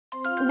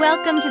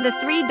Welcome to the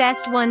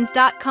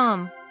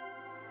 3bestones.com.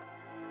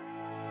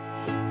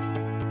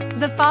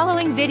 The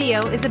following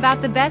video is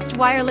about the best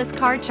wireless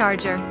car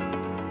charger.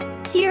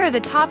 Here are the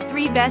top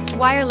 3 best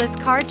wireless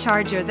car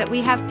charger that we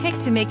have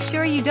picked to make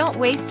sure you don't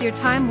waste your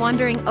time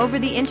wandering over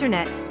the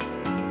internet.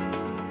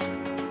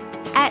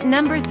 At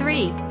number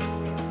 3.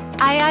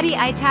 iOttie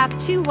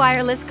iTap 2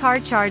 Wireless Car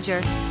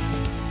Charger.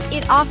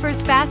 It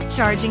offers fast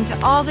charging to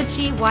all the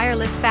Qi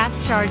wireless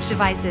fast charge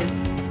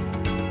devices.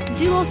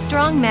 Dual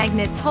strong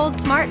magnets hold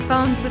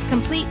smartphones with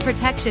complete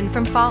protection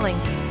from falling.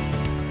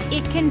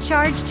 It can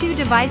charge 2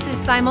 devices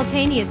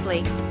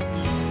simultaneously.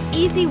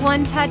 Easy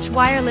one-touch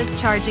wireless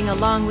charging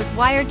along with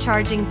wire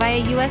charging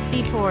via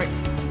USB port.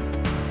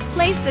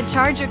 Place the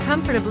charger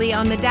comfortably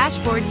on the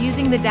dashboard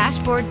using the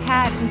dashboard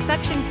pad and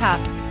suction cup.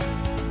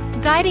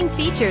 Guiding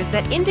features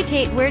that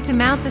indicate where to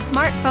mount the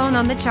smartphone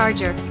on the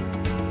charger.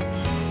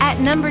 At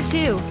number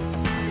 2.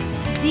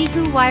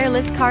 ZeeHoo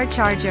Wireless Car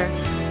Charger.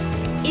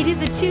 It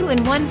is a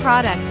 2-in-1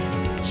 product,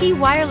 Qi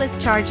wireless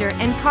charger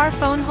and car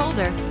phone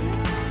holder.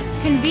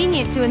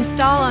 Convenient to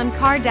install on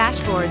car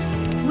dashboards,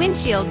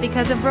 windshield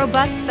because of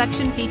robust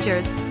suction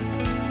features.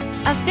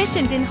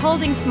 Efficient in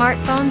holding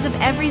smartphones of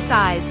every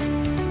size.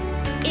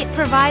 It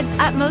provides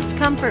utmost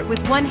comfort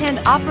with one-hand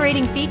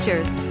operating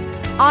features.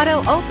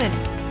 Auto open,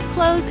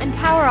 close and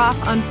power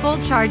off on full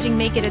charging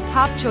make it a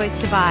top choice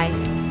to buy.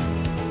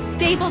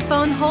 Stable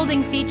phone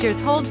holding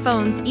features hold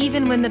phones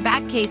even when the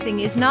back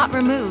casing is not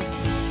removed.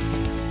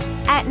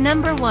 At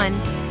number 1.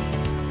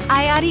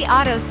 iOttie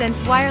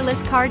AutoSense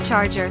Wireless Car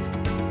Charger.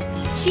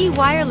 Qi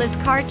wireless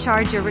car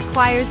charger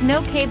requires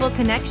no cable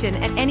connection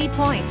at any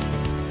point.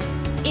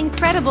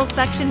 Incredible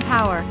suction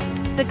power.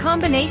 The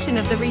combination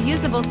of the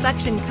reusable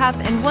suction cup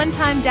and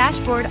one-time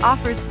dashboard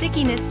offers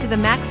stickiness to the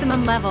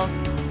maximum level.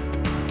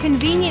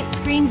 Convenient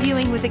screen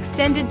viewing with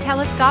extended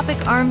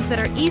telescopic arms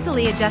that are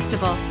easily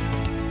adjustable.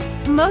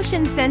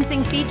 Motion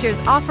sensing features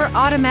offer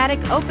automatic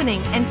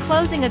opening and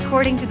closing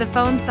according to the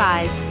phone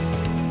size.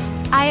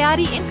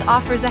 iOttie Inc.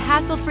 offers a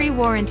hassle-free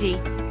warranty.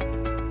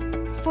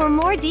 For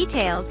more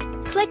details,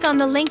 click on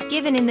the link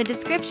given in the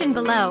description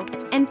below,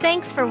 and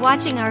thanks for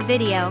watching our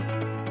video.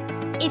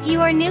 If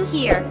you are new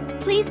here,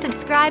 please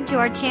subscribe to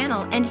our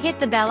channel and hit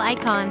the bell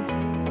icon.